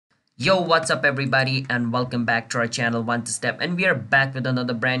Yo, what's up everybody and welcome back to our channel One to Step, and we are back with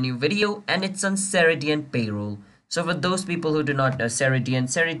another brand new video, and it's on Ceridian Payroll. So for those people who do not know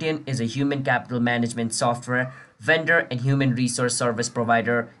Ceridian is a human capital management software vendor and human resource service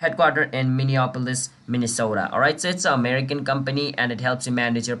provider headquartered in Minneapolis, Minnesota. Alright, so it's an American company and it helps you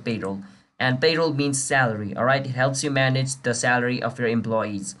manage your payroll. And payroll means salary, alright? It helps you manage the salary of your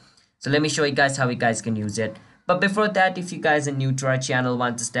employees. So let me show you guys how you guys can use it. But before that, if you guys are new to our channel,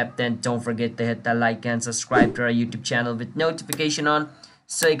 Want to Step, then don't forget to hit that like and subscribe to our YouTube channel with notification on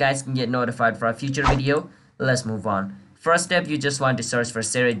so you guys can get notified for our future video. Let's move on. First step, you just want to search for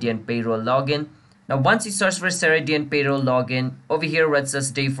Ceridian Payroll login. Now once you search for Ceridian Payroll login, over here where it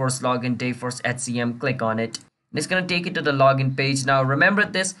says Dayforce login, Dayforce HCM, click on it. And it's going to take you to the login page. Now remember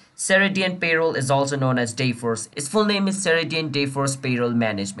this, Ceridian Payroll is also known as Dayforce. Its full name is Ceridian Dayforce Payroll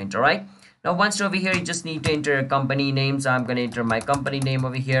Management, alright? Now once you're over here, you just need to enter your company name. So I'm going to enter my company name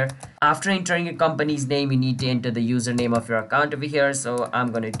over here. After entering your company's name, you need to enter the username of your account over here. So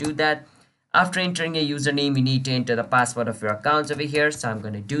I'm going to do that. After entering your username, you need to enter the password of your account over here. So I'm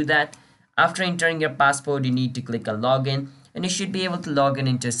going to do that. After entering your password, you need to click on login. And you should be able to log in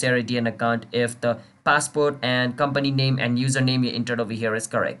into Ceridian account if the password and company name and username you entered over here is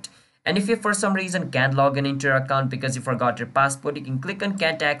correct. And if you for some reason can't log in into your account because you forgot your password, you can click on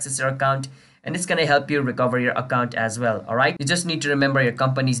can't access your account and it's going to help you recover your account as well. Alright, you just need to remember your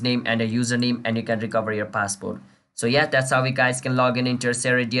company's name and your username and you can recover your password. So yeah, that's how you guys can log in into your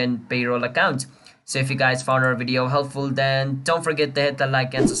Ceridian Payroll account. So if you guys found our video helpful, then don't forget to hit the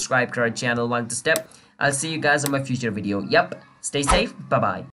like and subscribe to our channel One to Step. I'll see you guys on my future video. Yep, stay safe. Bye bye.